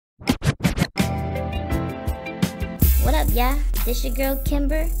up, yeah? This your girl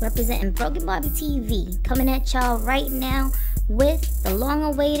Kimber, representing Broken Barbie TV, coming at y'all right now with the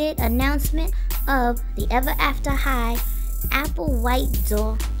long-awaited announcement of the Ever After High Apple White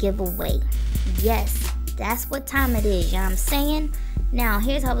Door giveaway. Yes, that's what time it is, you know what I'm saying? Now,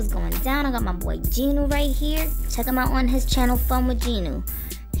 here's how it's going down. I got my boy Genu right here. Check him out on his channel, Fun with Genu.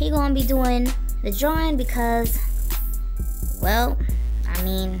 He gonna be doing the drawing because, well, I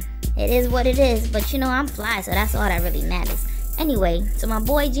mean, it is what it is, but you know, I'm fly, so that's all that really matters. Anyway, so my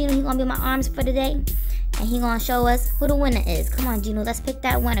boy Genu, he gonna be in my arms for today, and he gonna show us who the winner is. Come on, Genu, let's pick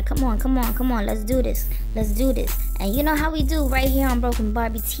that winner. Come on, come on, come on, let's do this. Let's do this. And you know how we do right here on Broken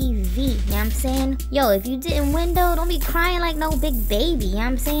Barbie TV, you know what I'm saying? Yo, if you didn't win though, don't be crying like no big baby, you know what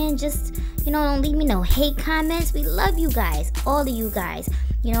I'm saying? Just, you know, don't leave me no hate comments. We love you guys, all of you guys.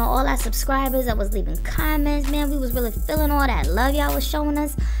 You know, all our subscribers that was leaving comments, man, we was really feeling all that love y'all was showing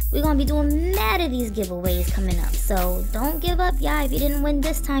us. We're gonna be doing mad of these giveaways coming up. So don't give up, y'all. If you didn't win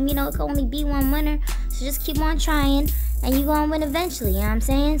this time, you know, it could only be one winner. So just keep on trying and you gonna win eventually, you know what I'm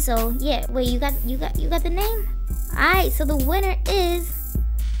saying? So yeah, wait, you got the name? Alright, so the winner is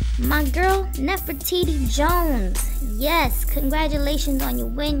my girl Nefertiti Jones. Yes, congratulations on your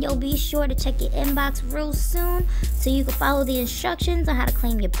win. Yo, be sure to check your inbox real soon so you can follow the instructions on how to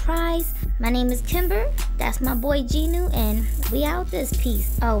claim your prize. My name is Kimber, that's my boy Genu, and we out this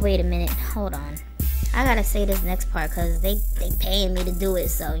piece. Oh, wait a minute, hold on. I gotta say this next part because they paying me to do it,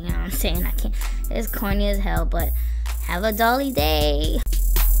 so you know what I'm saying? I can't, it's corny as hell, but have a Dolly day.